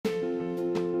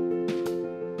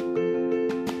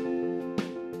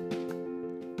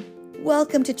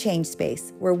Welcome to Change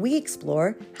Space, where we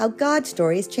explore how God's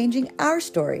story is changing our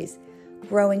stories,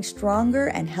 growing stronger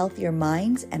and healthier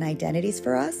minds and identities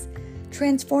for us,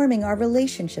 transforming our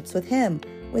relationships with Him,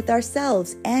 with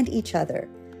ourselves, and each other.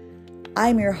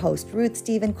 I'm your host, Ruth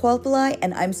Stephen Qualpalai,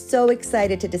 and I'm so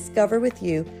excited to discover with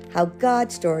you how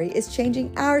God's story is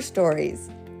changing our stories.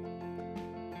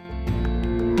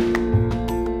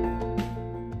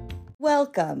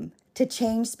 Welcome to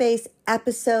Change Space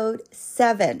Episode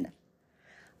 7.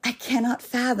 I cannot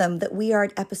fathom that we are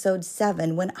at Episode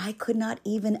 7 when I could not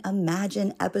even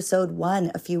imagine Episode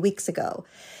 1 a few weeks ago.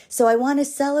 So I want to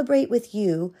celebrate with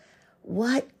you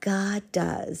what God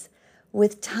does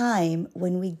with time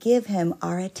when we give Him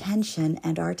our attention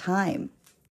and our time.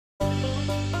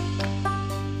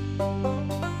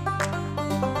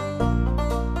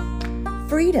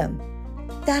 Freedom.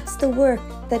 That's the work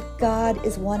that God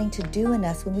is wanting to do in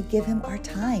us when we give Him our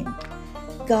time.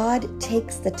 God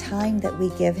takes the time that we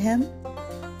give Him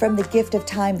from the gift of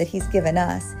time that He's given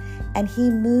us, and He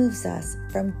moves us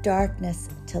from darkness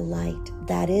to light.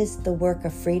 That is the work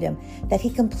of freedom that He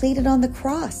completed on the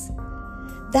cross.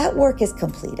 That work is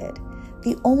completed.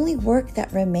 The only work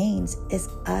that remains is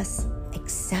us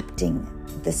accepting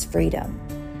this freedom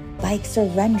by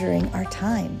surrendering our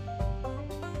time.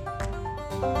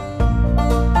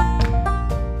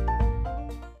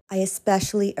 I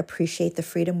especially appreciate the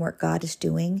freedom work God is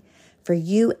doing for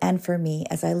you and for me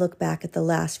as I look back at the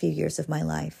last few years of my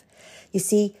life. You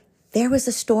see, there was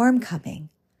a storm coming.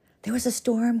 There was a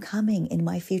storm coming in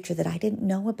my future that I didn't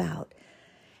know about.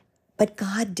 But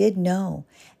God did know.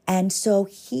 And so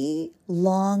He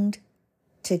longed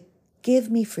to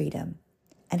give me freedom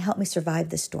and help me survive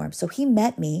this storm. So He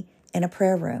met me in a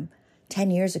prayer room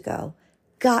 10 years ago,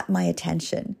 got my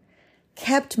attention,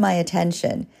 kept my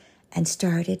attention, and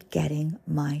started getting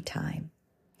my time.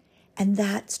 And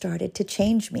that started to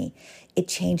change me. It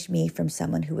changed me from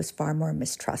someone who was far more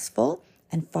mistrustful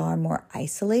and far more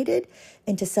isolated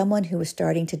into someone who was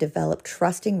starting to develop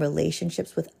trusting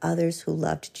relationships with others who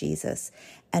loved Jesus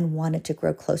and wanted to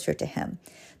grow closer to Him.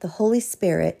 The Holy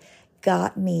Spirit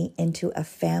got me into a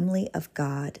family of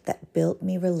God that built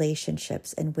me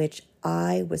relationships in which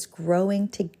I was growing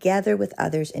together with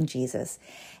others in Jesus.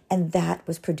 And that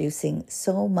was producing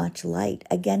so much light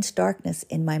against darkness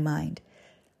in my mind.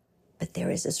 But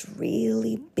there is this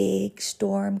really big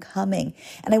storm coming.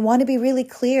 And I want to be really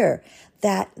clear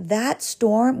that that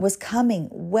storm was coming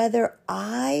whether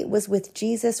I was with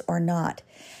Jesus or not.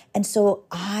 And so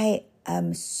I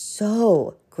am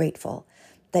so grateful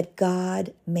that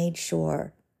God made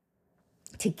sure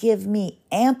to give me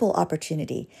ample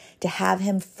opportunity to have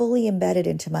Him fully embedded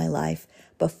into my life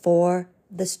before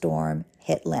the storm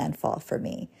hit landfall for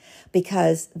me.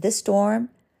 Because this storm,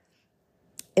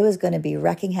 it was going to be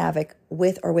wreaking havoc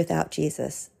with or without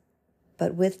Jesus.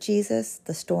 But with Jesus,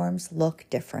 the storms look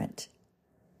different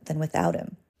than without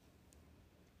Him.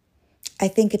 I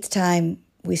think it's time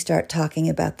we start talking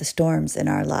about the storms in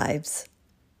our lives.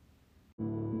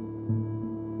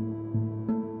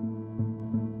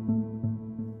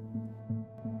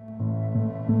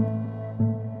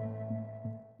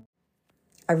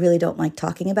 I really don't like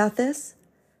talking about this.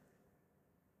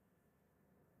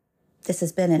 This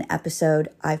has been an episode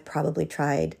I've probably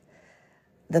tried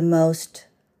the most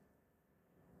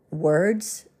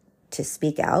words to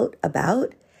speak out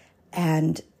about,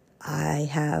 and I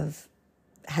have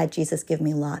had Jesus give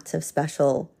me lots of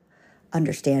special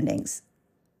understandings,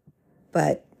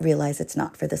 but realize it's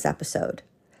not for this episode.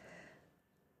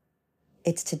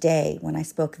 It's today when I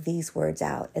spoke these words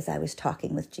out as I was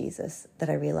talking with Jesus that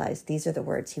I realized these are the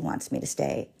words He wants me to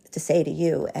say to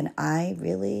you. And I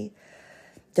really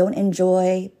don't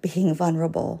enjoy being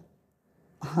vulnerable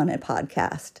on a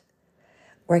podcast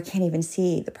where I can't even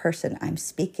see the person I'm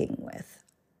speaking with.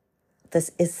 This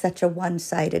is such a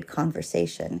one-sided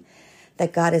conversation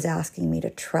that God is asking me to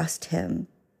trust Him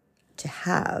to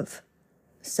have.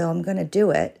 So I'm going to do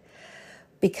it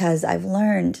because I've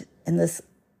learned in this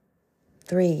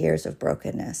 3 years of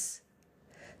brokenness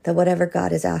that whatever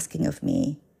God is asking of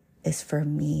me is for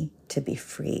me to be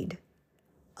freed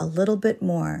a little bit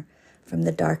more from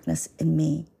the darkness in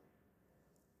me.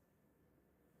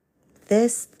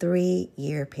 This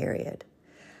 3-year period,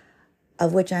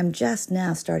 of which I'm just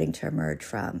now starting to emerge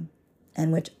from,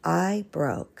 and which I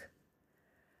broke,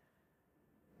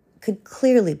 could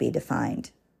clearly be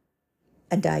defined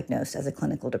and diagnosed as a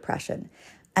clinical depression.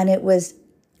 And it was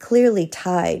clearly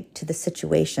tied to the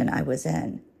situation I was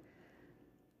in.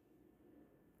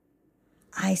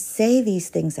 I say these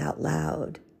things out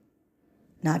loud,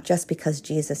 not just because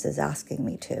Jesus is asking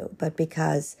me to, but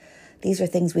because these are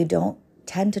things we don't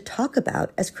tend to talk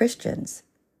about as Christians.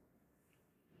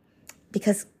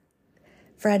 Because,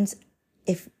 friends,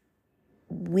 if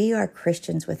we are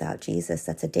Christians without Jesus,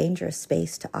 that's a dangerous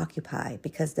space to occupy,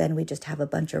 because then we just have a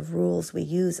bunch of rules we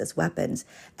use as weapons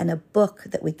and a book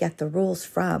that we get the rules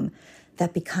from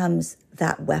that becomes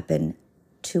that weapon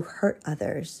to hurt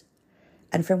others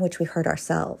and from which we hurt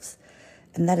ourselves.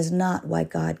 And that is not why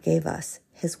God gave us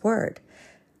his word.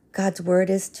 God's word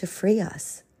is to free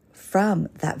us from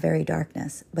that very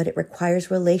darkness, but it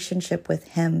requires relationship with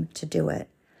him to do it.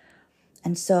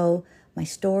 And so my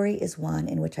story is one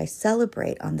in which I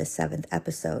celebrate on this 7th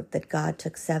episode that God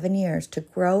took 7 years to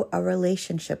grow a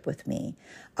relationship with me,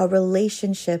 a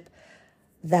relationship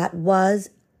that was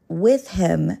with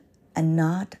him and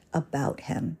not about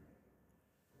him.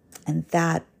 And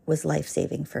that was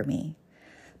life-saving for me,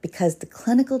 because the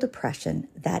clinical depression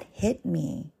that hit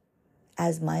me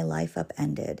as my life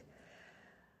upended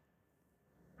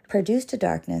produced a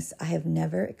darkness I have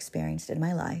never experienced in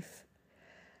my life,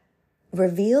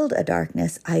 revealed a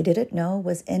darkness I didn't know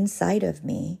was inside of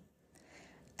me.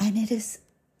 And it is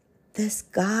this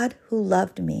God who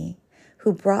loved me,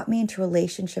 who brought me into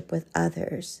relationship with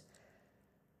others,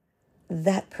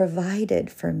 that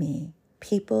provided for me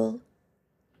people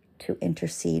to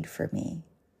intercede for me.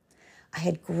 I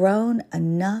had grown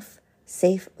enough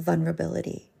safe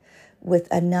vulnerability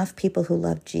with enough people who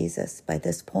loved Jesus by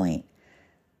this point,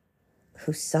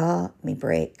 who saw me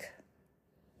break.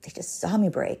 They just saw me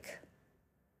break.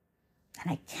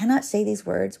 And I cannot say these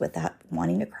words without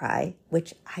wanting to cry,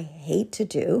 which I hate to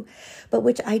do, but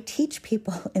which I teach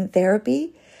people in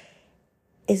therapy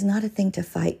is not a thing to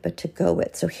fight, but to go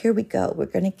with. So here we go. We're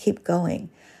going to keep going.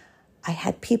 I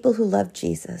had people who loved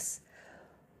Jesus,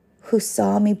 who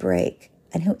saw me break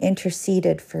and who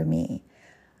interceded for me.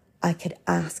 I could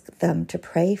ask them to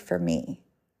pray for me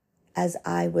as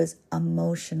I was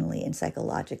emotionally and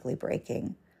psychologically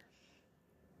breaking.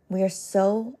 We are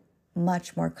so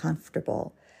much more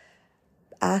comfortable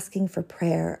asking for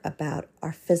prayer about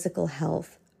our physical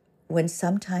health when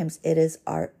sometimes it is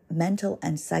our mental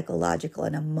and psychological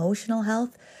and emotional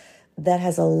health that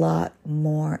has a lot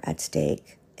more at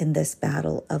stake in this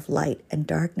battle of light and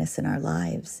darkness in our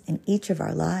lives, in each of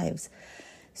our lives.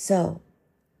 So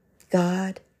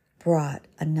God brought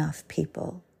enough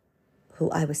people who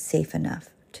I was safe enough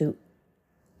to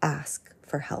ask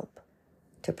for help,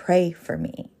 to pray for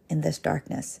me in this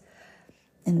darkness.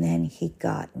 And then he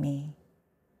got me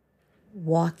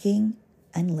walking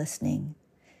and listening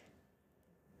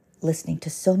to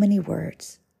so many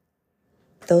words.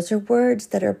 Those are words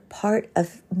that are part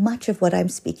of much of what I'm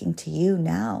speaking to you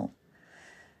now.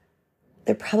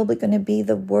 They're probably going to be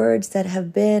the words that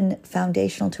have been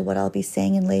foundational to what I'll be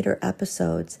saying in later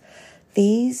episodes.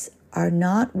 These are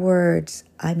not words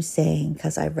I'm saying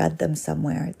because I read them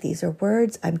somewhere. These are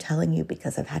words I'm telling you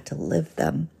because I've had to live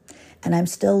them, and I'm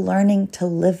still learning to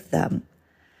live them.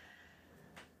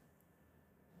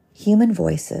 Human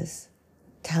voices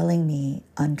telling me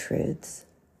untruths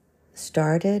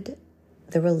started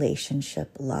the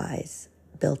relationship lies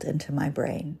built into my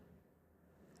brain.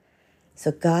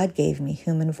 So God gave me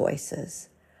human voices,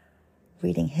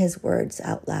 reading his words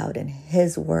out loud in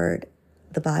his word,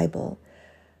 the Bible,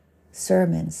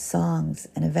 sermons, songs,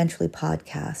 and eventually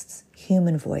podcasts,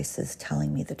 human voices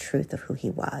telling me the truth of who he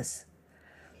was,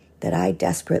 that I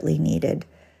desperately needed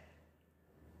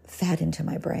fed into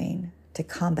my brain to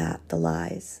combat the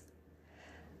lies.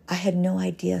 I had no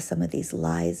idea some of these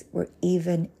lies were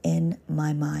even in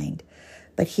my mind.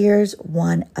 But here's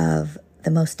one of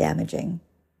the most damaging,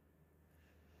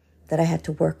 that I had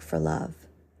to work for love,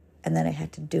 and that I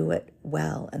had to do it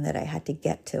well, and that I had to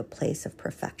get to a place of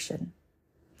perfection.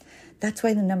 That's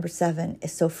why the number 7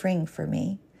 is so freeing for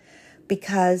me,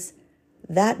 because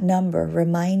that number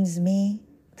reminds me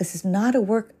this is not a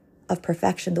work of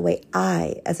perfection the way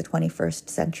I, as a 21st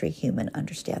century human,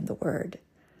 understand the word.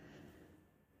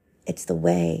 It's the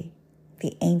way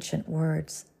the ancient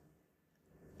words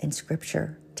in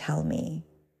Scripture tell me.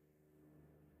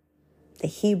 The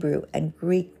Hebrew and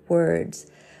Greek words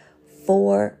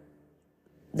for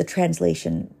the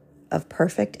translation of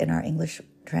perfect in our English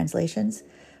translations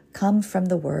come from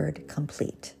the word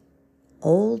complete.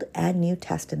 Old and New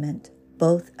Testament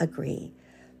both agree.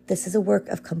 This is a work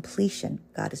of completion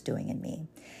God is doing in me.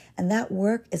 And that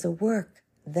work is a work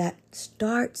that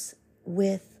starts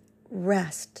with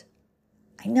rest.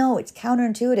 I know it's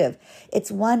counterintuitive.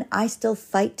 It's one I still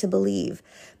fight to believe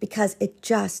because it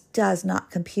just does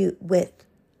not compute with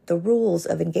the rules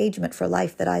of engagement for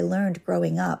life that I learned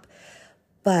growing up.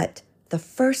 But the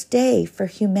first day for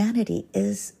humanity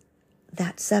is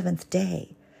that 7th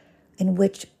day in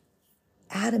which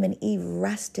Adam and Eve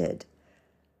rested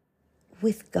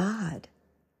with God.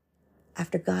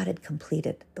 after God had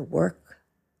completed the work.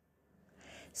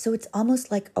 So it's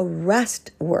almost like a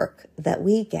rest work that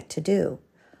we get to do,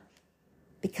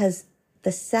 because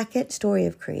the second story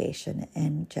of creation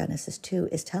in Genesis 2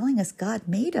 is telling us God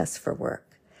made us for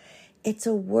work. It's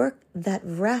a work that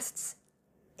rests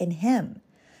in Him,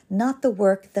 not the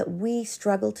work that we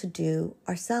struggle to do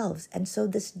ourselves. And so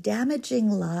this damaging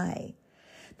lie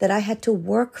that I had to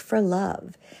work for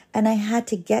love and I had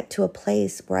to get to a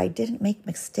place where I didn't make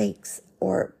mistakes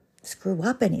or screw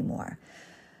up anymore,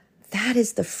 that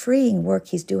is the freeing work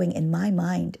He's doing in my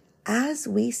mind as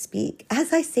we speak,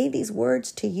 as I say these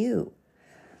words to you.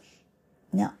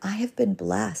 Now, I have been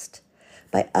blessed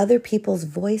by other people's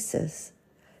voices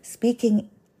speaking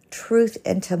truth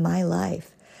into my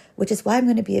life, which is why I'm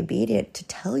going to be obedient to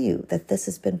tell you that this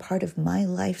has been part of my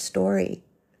life story.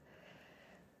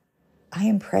 I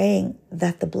am praying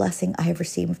that the blessing I have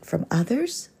received from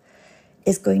others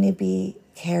is going to be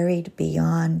carried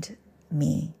beyond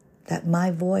me, that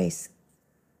my voice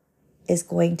is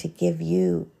going to give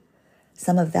you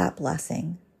some of that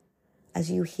blessing as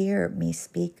you hear me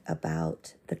speak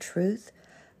about the truth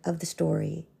of the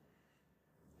story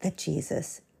that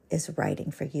Jesus is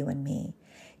writing for you and me.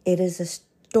 It is a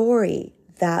story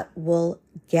that will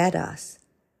get us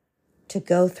to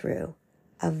go through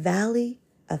a valley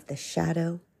of the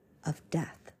shadow of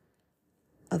death,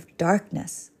 of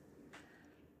darkness.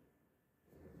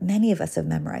 Many of us have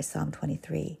memorized Psalm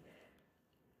 23.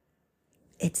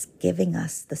 It's giving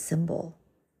us the symbol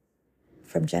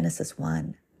from Genesis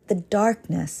 1. The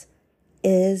darkness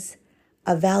is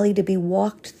a valley to be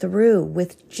walked through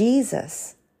with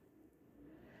Jesus.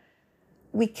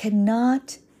 We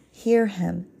cannot hear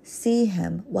Him, see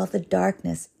Him, while the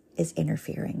darkness is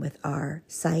interfering with our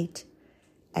sight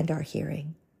and our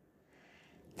hearing.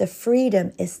 The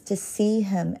freedom is to see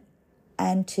Him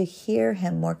and to hear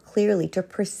Him more clearly, to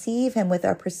perceive Him with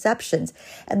our perceptions.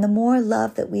 And the more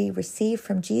love that we receive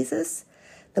from Jesus,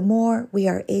 the more we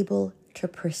are able to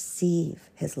perceive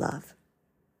His love.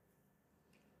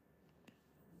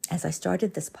 As I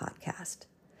started this podcast,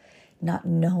 not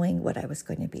knowing what I was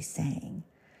going to be saying,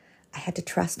 I had to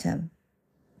trust Him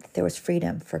that there was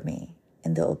freedom for me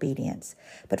in the obedience.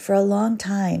 But for a long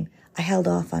time, I held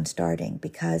off on starting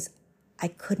because I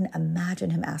couldn't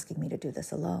imagine Him asking me to do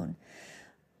this alone.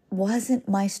 Wasn't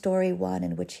my story one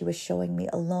in which He was showing me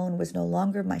alone was no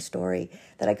longer my story,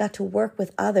 that I got to work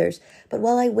with others. But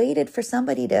while I waited for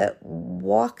somebody to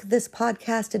walk this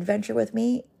podcast adventure with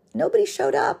me, nobody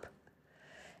showed up.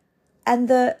 And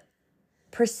the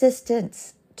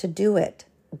persistence to do it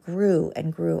grew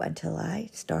and grew until I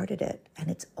started it. And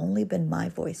it's only been my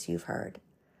voice you've heard.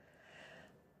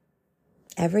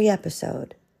 Every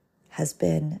episode has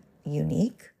been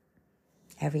unique.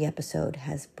 Every episode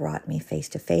has brought me face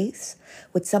to face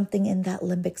with something in that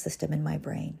limbic system in my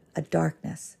brain, a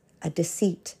darkness, a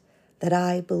deceit that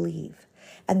I believe.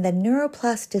 And the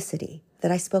neuroplasticity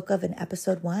that I spoke of in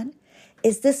episode 1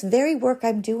 is this very work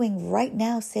I'm doing right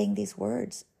now, saying these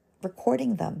words,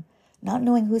 recording them, not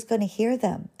knowing who's going to hear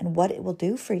them and what it will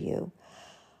do for you.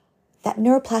 That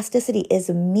neuroplasticity is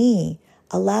me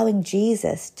allowing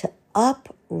Jesus to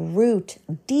uproot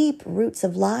deep roots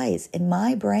of lies in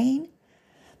my brain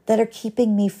that are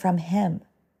keeping me from Him.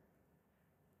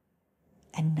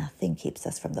 And nothing keeps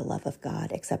us from the love of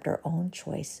God except our own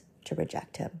choice to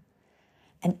reject Him.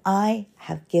 And I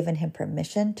have given Him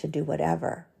permission to do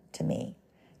whatever to me,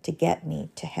 to get me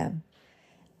to Him.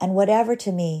 And whatever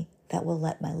to me that will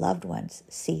let my loved ones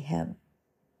see Him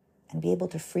and be able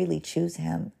to freely choose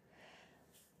Him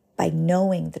by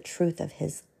knowing the truth of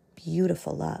His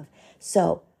beautiful love.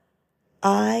 So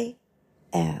I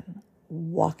am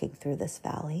walking through this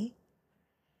valley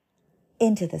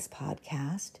into this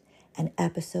podcast, and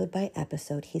episode by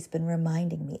episode, He's been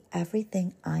reminding me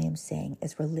everything I am saying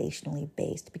is relationally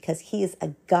based because He is a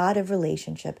God of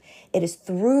relationship. It is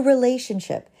through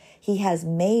relationship He has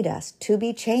made us to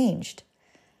be changed.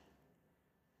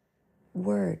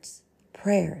 Words,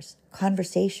 prayers,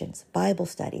 conversations, Bible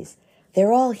studies,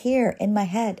 they're all here in my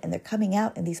head and they're coming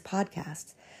out in these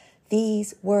podcasts.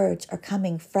 These words are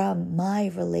coming from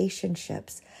my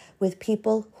relationships with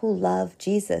people who love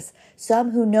Jesus,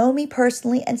 some who know me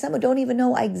personally and some who don't even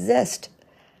know I exist.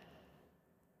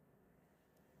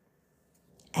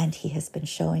 And He has been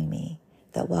showing me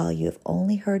that while you have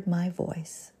only heard my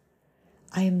voice,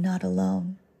 I am not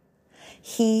alone.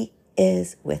 He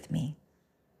is with me.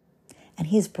 And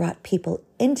He's brought people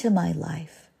into my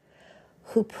life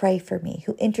who pray for me,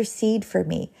 who intercede for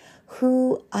me,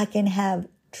 who I can have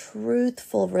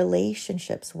truthful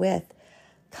relationships with,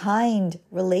 kind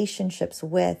relationships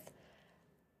with,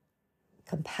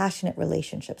 compassionate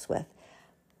relationships with.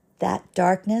 That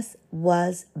darkness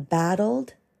was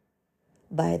battled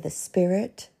by the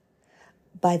Spirit,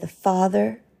 by the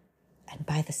Father, and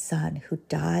by the Son, who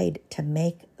died to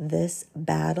make this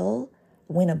battle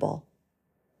winnable.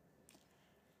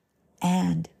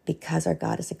 And because our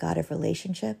God is a God of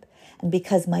relationship, and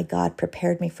because my God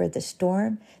prepared me for the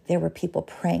storm, there were people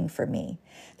praying for me.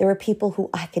 There were people who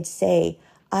I could say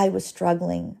I was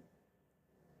struggling,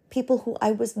 people who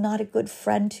I was not a good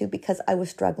friend to because I was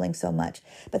struggling so much.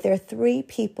 But there are 3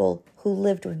 people who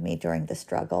lived with me during the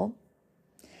struggle.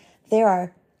 There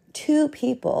are 2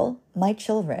 people, my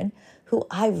children, who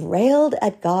I railed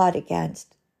at God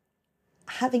against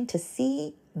having to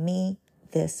see me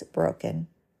this broken.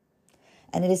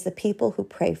 And it is the people who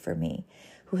pray for me,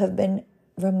 who have been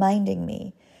reminding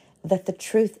me that the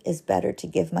truth is better to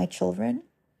give my children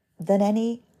than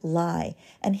any lie.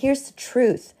 And here's the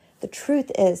truth. The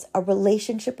truth is a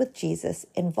relationship with Jesus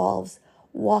involves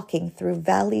walking through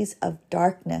valleys of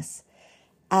darkness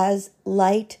as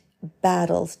light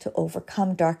battles to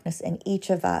overcome darkness in each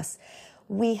of us.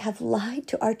 We have lied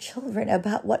to our children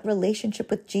about what relationship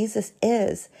with Jesus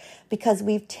is because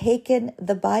we've taken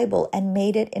the Bible and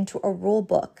made it into a rule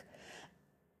book.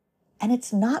 And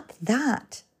it's not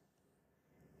that.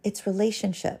 It's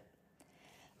relationship.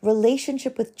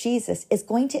 Relationship with Jesus is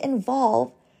going to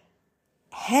involve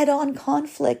head-on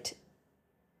conflict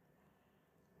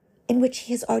in which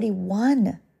he has already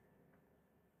won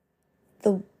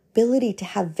the ability to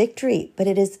have victory, but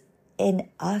it is in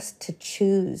us to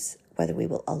choose whether we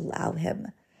will allow him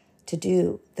to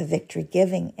do the victory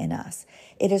giving in us.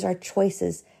 It is our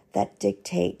choices that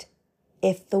dictate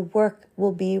if the work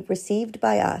will be received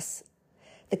by us.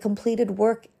 The completed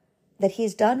work that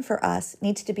he's done for us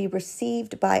needs to be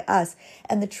received by us.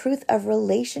 And the truth of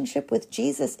relationship with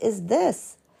Jesus is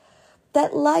this,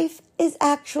 that life is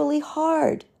actually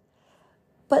hard,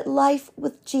 but life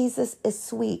with Jesus is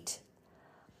sweet.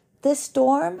 This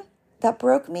storm that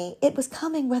broke me, it was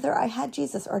coming whether I had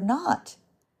Jesus or not.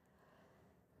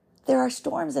 There are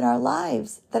storms in our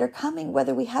lives that are coming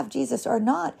whether we have Jesus or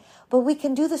not, but we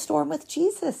can do the storm with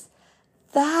Jesus.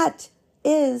 That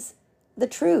is the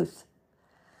truth.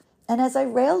 And as I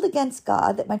railed against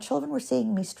God that my children were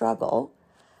seeing me struggle,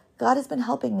 God has been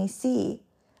helping me see,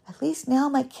 at least now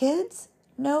my kids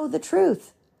know the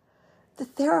truth,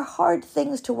 that there are hard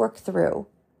things to work through.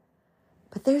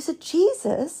 But there's a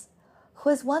Jesus who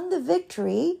has won the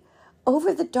victory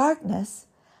over the darkness,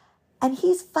 and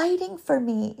he's fighting for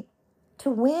me to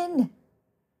win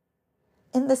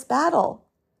in this battle.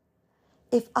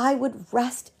 If I would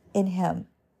rest in him,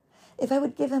 if I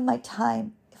would give him my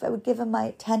time, if I would give him my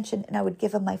attention, and I would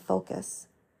give him my focus.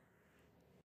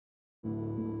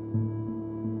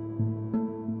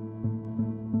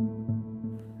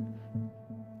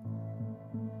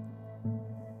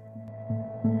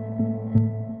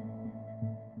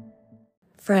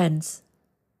 Friends,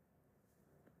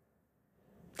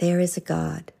 there is a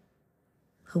God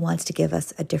who wants to give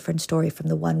us a different story from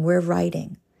the one we're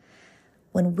writing.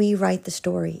 When we write the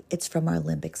story, it's from our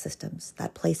limbic systems,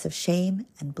 that place of shame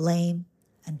and blame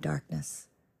and darkness,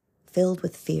 filled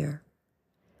with fear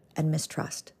and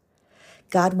mistrust.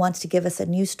 God wants to give us a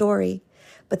new story,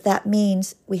 but that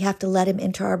means we have to let him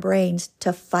into our brains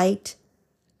to fight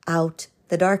out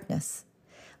the darkness,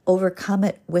 overcome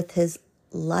it with his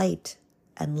light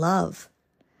and love.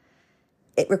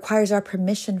 It requires our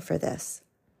permission for this.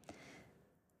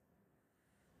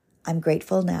 I'm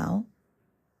grateful now,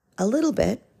 a little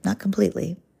bit, not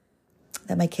completely,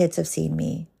 that my kids have seen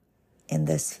me in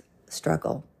this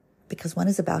struggle, because one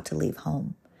is about to leave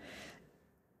home.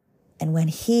 And when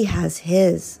he has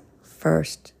his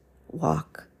first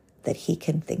walk that he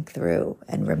can think through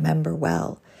and remember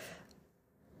well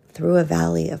through a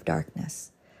valley of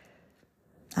darkness,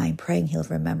 I'm praying he'll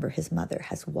remember his mother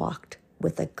has walked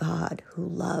with a God who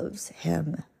loves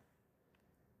him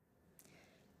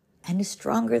and is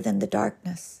stronger than the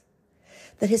darkness,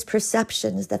 that his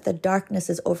perceptions that the darkness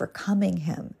is overcoming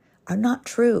him are not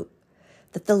true,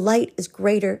 that the light is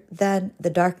greater than the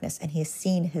darkness, and he has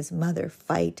seen his mother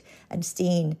fight and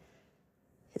seen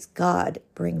his God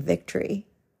bring victory.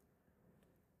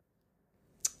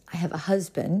 I have a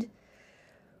husband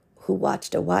who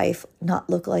watched a wife not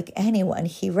look like anyone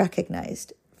he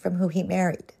recognized from who he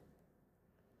married.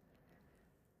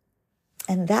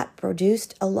 And that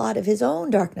produced a lot of his own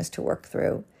darkness to work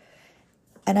through.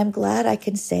 And I'm glad I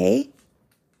can say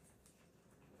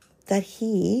that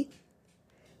he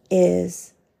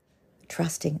is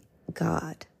trusting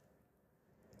God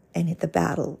and the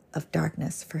battle of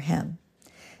darkness for him.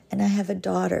 And I have a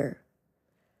daughter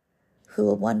who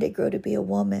will one day grow to be a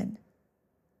woman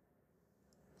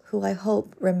who I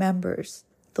hope remembers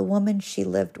the woman she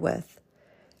lived with,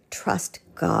 trust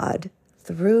God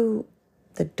through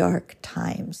the dark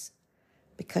times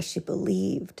because she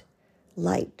believed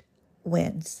light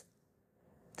wins,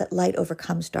 that light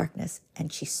overcomes darkness,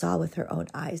 and she saw with her own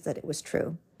eyes that it was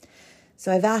true.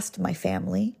 So I've asked my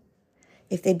family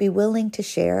if they'd be willing to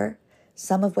share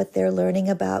some of what they're learning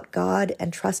about God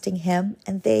and trusting Him,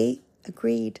 and they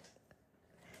agreed.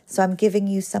 So I'm giving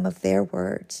you some of their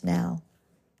words now.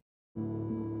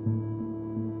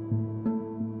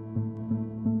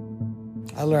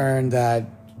 I learned that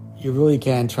you really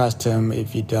can't trust Him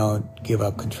if you don't give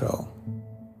up control.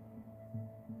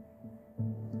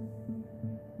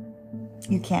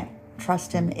 You can't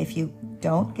trust Him if you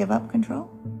don't give up control?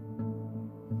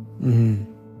 Mm-hmm.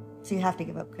 So you have to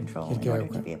give up control in order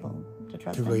to be able to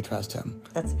trust Him? To really trust Him.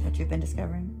 That's what you've been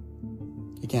discovering?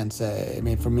 You can't say, I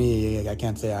mean, for me, I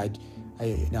can't say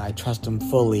I trust Him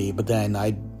fully, but then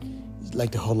I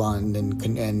like to hold on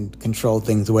and control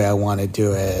things the way I want to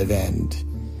do it, and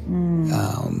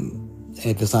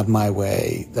if it's not my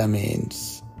way, that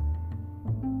means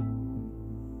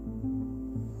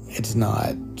it's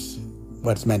not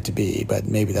what it's meant to be, but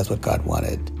maybe that's what God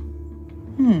wanted.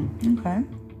 Okay.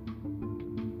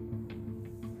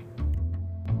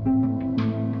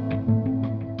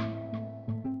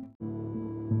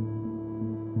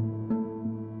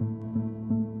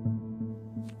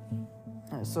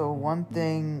 So one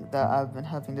thing that I've been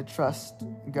having to trust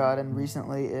God in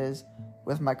recently is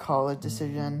with my college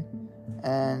decision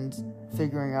and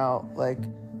figuring out like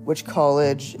which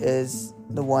college is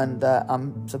the one that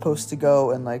I'm supposed to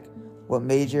go, and like what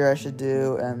major I should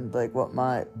do, and like what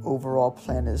my overall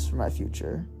plan is for my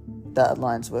future that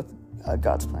aligns with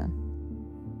God's plan.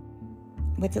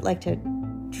 What's it like to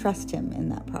trust Him in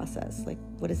that process? Like,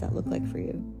 what does that look like for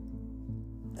you?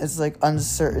 It's like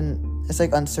uncertain. It's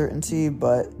like uncertainty,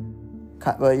 but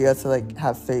you have to like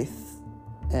have faith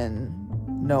and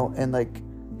like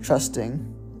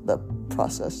trusting the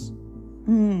process.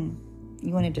 You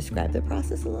want to describe the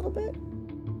process a little bit?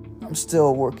 I'm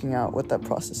still working out what that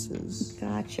process is.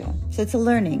 Gotcha. So it's a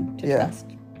learning to trust.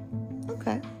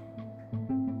 Okay.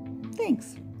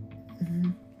 Thanks.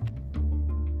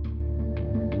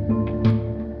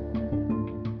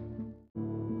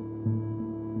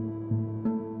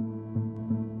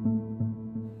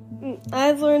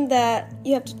 I've learned that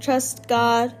you have to trust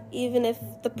God even if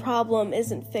the problem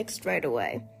isn't fixed right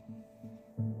away.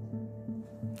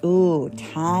 Ooh,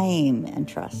 time and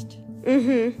trust.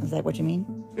 Is that what you mean?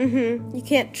 You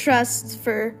can't trust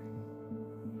for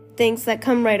things that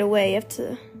come right away. You have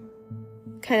to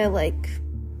kind of like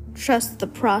trust the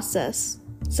process,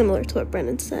 similar to what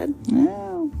Brennan said.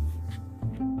 Oh.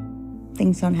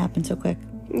 Things don't happen so quick.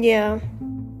 Yeah.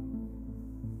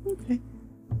 Okay.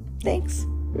 Thanks.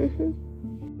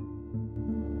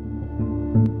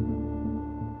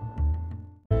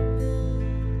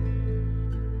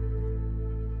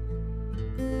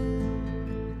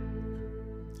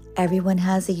 Everyone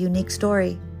has a unique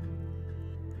story.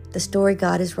 The story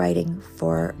God is writing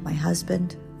for my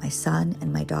husband, my son,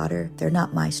 and my daughter, they're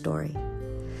not my story.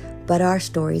 But our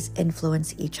stories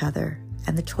influence each other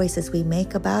and the choices we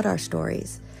make about our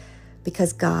stories,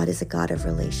 because God is a God of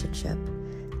relationship.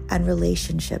 And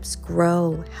relationships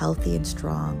grow healthy and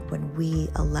strong when we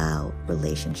allow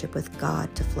relationship with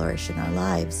God to flourish in our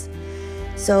lives.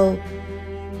 So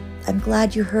I'm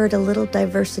glad you heard a little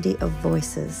diversity of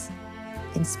voices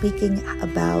in speaking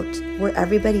about where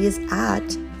everybody is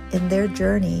at in their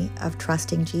journey of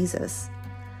trusting Jesus.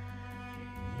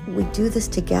 We do this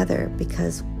together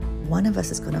because one of us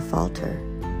is going to falter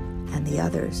and the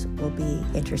others will be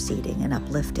interceding and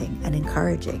uplifting and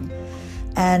encouraging.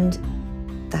 And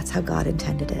that's how God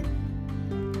intended it.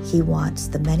 He wants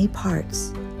the many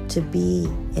parts to be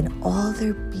in all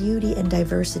their beauty and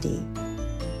diversity,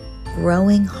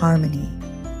 growing harmony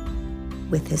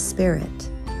with His Spirit,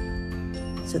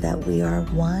 so that we are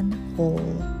one whole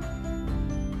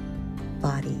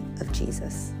body of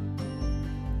Jesus.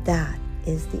 That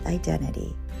is the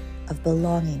identity of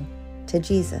belonging to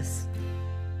Jesus.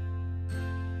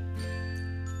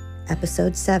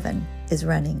 Episode 7 is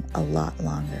running a lot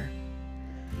longer.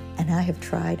 And I have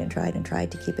tried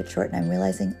to keep it short, and I'm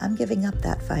realizing I'm giving up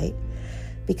that fight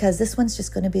because this one's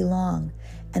just going to be long,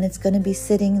 and it's going to be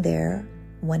sitting there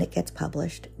when it gets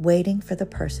published, waiting for the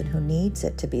person who needs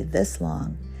it to be this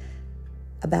long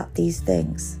about these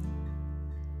things.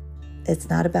 It's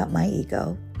not about my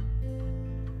ego.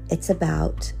 It's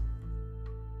about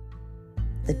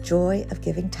the joy of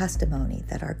giving testimony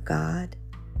that our God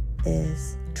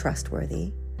is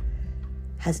trustworthy,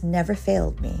 has never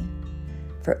failed me.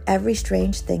 For every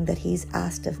strange thing that He's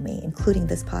asked of me, including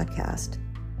this podcast,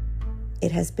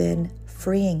 it has been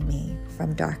freeing me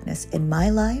from darkness in my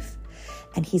life,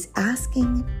 and he's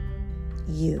asking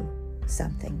you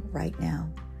something right now.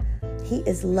 He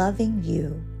is loving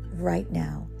you right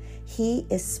now. He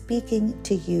is speaking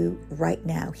to you right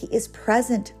now. He is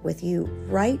present with you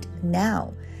right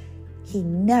now. He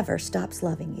never stops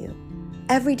loving you.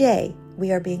 Every day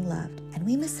we are being loved, and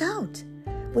we miss out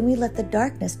when we let the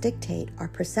darkness dictate our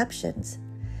perceptions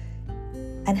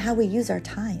and how we use our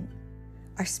time.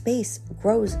 Our space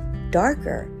grows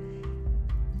darker.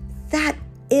 That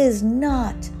is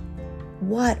not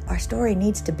what our story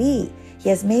needs to be. He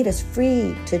has made us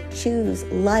free to choose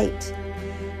light.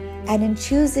 And in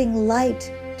choosing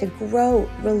light, to grow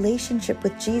relationship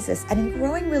with Jesus. And in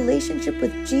growing relationship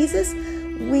with Jesus,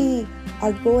 we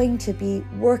are going to be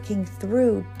working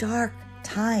through dark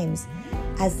times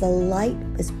as the light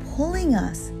is pulling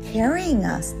us, carrying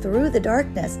us through the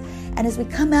darkness. And as we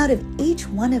come out of each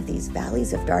one of these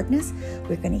valleys of darkness,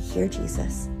 we're going to hear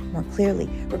Jesus more clearly.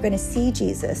 We're going to see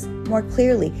Jesus more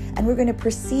clearly. And we're going to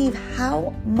perceive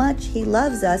how much he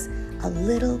loves us a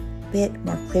little bit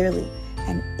more clearly.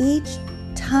 And each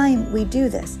time we do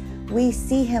this, we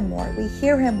see him more, we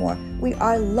hear him more, we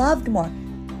are loved more.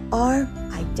 Our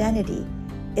identity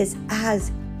is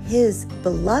as his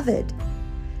beloved.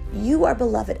 You are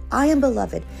beloved, I am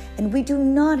beloved, and we do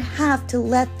not have to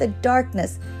let the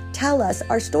darkness tell us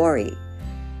our story.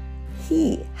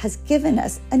 He has given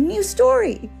us a new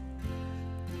story.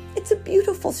 It's a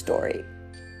beautiful story.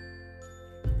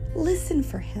 Listen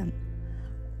for him.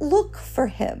 Look for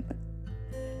him.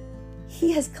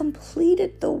 He has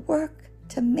completed the work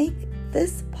to make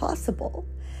this possible.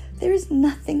 There is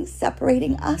nothing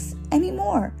separating us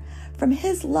anymore from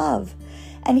his love,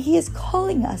 and he is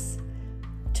calling us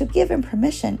to give him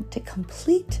permission to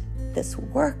complete this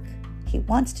work he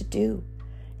wants to do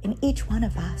in each one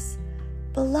of us.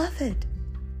 Beloved,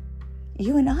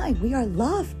 you and I, we are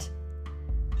loved.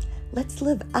 Let's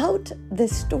live out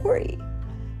this story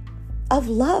of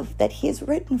love that he has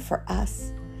written for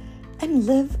us and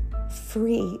live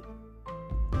free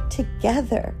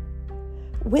together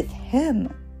with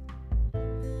him,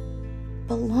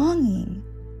 belonging,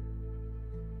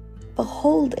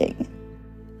 beholding,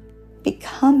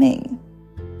 becoming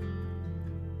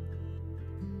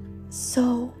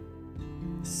so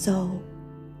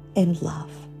in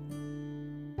love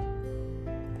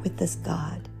with this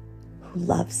God who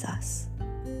loves us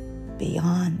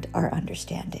beyond our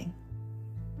understanding.